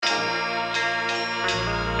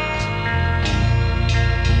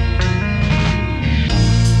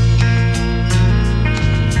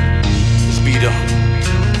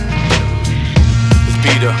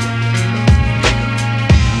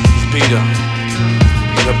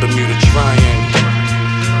The Bermuda Triangle.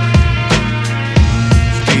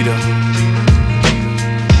 Vita.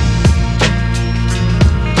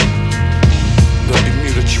 The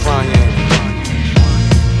Bermuda Triangle.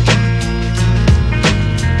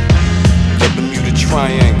 The Bermuda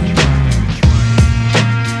Triangle.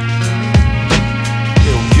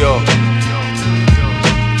 Yo.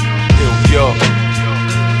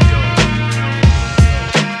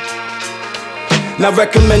 Now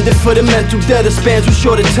recommended for the mental dead of spans with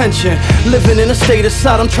short attention. Living in a state of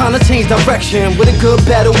Sodom, trying to change direction. With a good,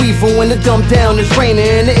 bad, or evil, when the dumb down is raining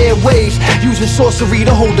in the airwaves. Using sorcery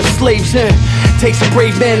to hold the slaves in. Takes a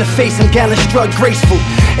brave man to face some gallant strut graceful.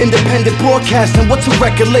 Independent broadcasting, what's a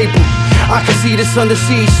record label? I can see this under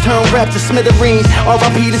siege, turn rap to smithereens.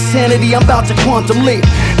 R.I.P. to sanity, I'm about to quantum leap.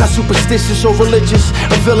 Not superstitious or religious,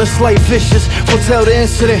 a villain slight vicious. Foretell the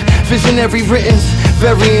incident, visionary writtens.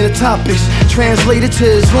 Varying the topics, translated to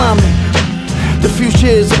Islamic. The future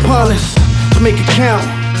is upon us, so make it count,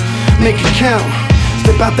 make it count.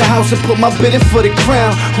 Step out the house and put my bid in for the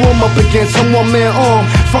crown. Who I'm up against, I'm one man armed.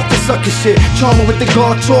 Fuck the sucker shit, charming with the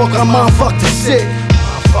guard talk. I'm on fuck the sick,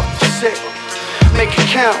 fuck the sick. Make it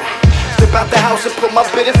count. Step out the house and put my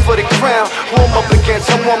bid in for the crown. Who I'm up against,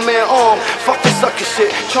 I'm one man armed. Fuck the sucker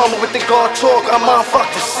shit, charming with the guard talk. I'm on fuck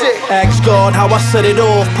the sick. Ask God how I set it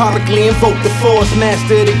off, properly invoke the force.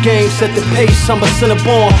 Master the game, set the pace, I'm a sinner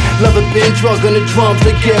born. Love it, been drug on the drums,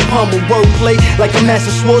 they get pummeled. Wordplay like a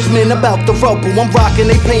master swordsman about the rubble. I'm rocking,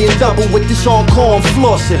 they paying double with this encore, I'm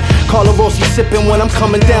flossing. Carla Rossi sipping when I'm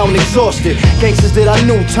coming down exhausted. Gangsters that I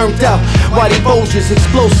knew turned out Whitey Bulges,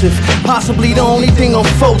 explosive. Possibly the only thing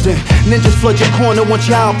unfolding. Ninjas flood your corner once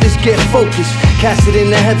your optics get focused. Cast it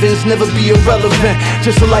in the heavens, never be irrelevant.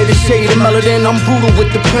 Just a lighter shade of melanin, I'm brutal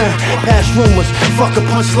with the pen. Past rumors, fuck a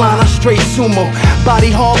punchline, I straight sumo.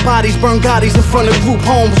 Body hard bodies, burn Gottis in front of group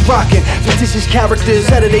homes. Rocking fictitious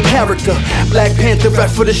characters out of their character. Black Panther rep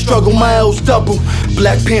for the struggle, my L's double.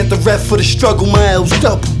 Black Panther rep for the struggle, my L's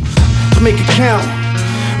double. Make it count,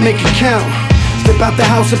 make it count. Step out the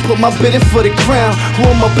house and put my bid in for the crown. Who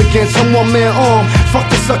I'm up against, I'm one man armed. Fuck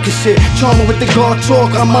the sucker shit, charming with the guard talk.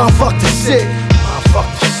 I'm on fuck the sick, fuck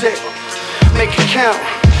the sick. Make it count.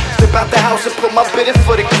 Step out the house and put my bid in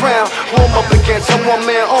for the crown. Who I'm up against, I'm one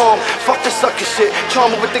man armed. Fuck the sucker shit,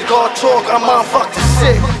 charming with the guard talk. I'm on fuck the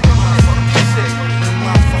sick.